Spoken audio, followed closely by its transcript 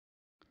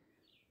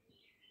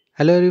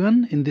Hello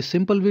everyone, in this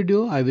simple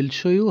video I will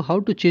show you how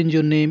to change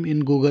your name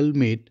in Google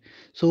Meet.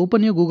 So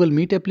open your Google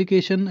Meet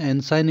application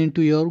and sign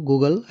into your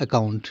Google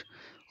account.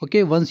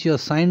 Okay, once you are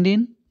signed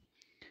in,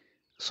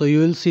 so you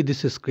will see this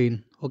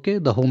screen, okay,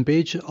 the home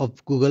page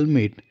of Google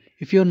Meet.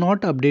 If you have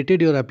not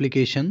updated your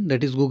application,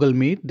 that is Google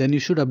Meet, then you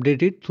should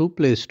update it through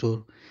Play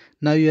Store.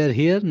 Now you are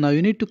here, now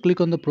you need to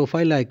click on the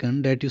profile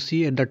icon that you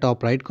see at the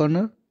top right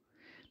corner.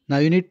 Now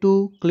you need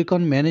to click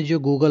on manage your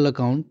Google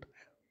account.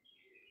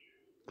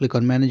 Click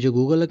on manage your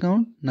Google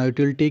account. Now it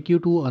will take you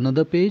to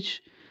another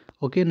page.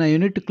 Okay, now you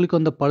need to click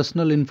on the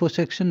personal info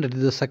section, that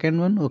is the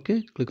second one.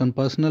 Okay, click on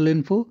personal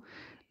info.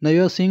 Now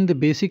you are seeing the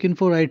basic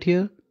info right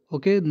here.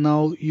 Okay,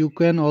 now you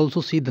can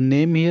also see the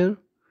name here,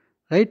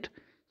 right?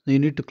 Now you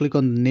need to click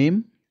on the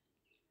name.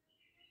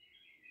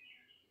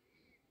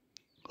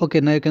 Okay,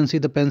 now you can see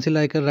the pencil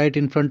icon right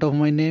in front of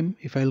my name.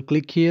 If I'll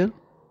click here,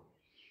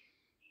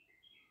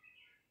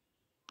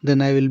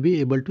 then I will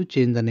be able to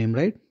change the name,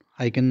 right?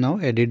 I can now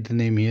edit the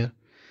name here.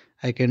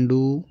 I can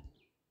do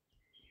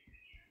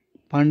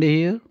Pandey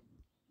here,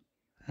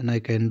 and I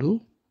can do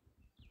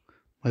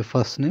my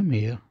first name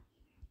here,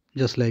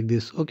 just like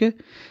this. Okay,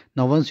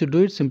 now once you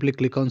do it, simply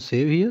click on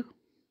save here.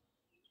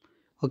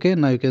 Okay,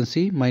 now you can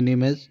see my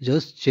name has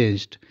just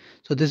changed.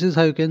 So this is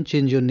how you can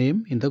change your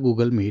name in the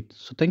Google Meet.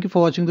 So thank you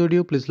for watching the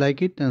video. Please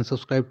like it and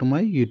subscribe to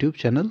my YouTube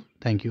channel.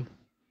 Thank you.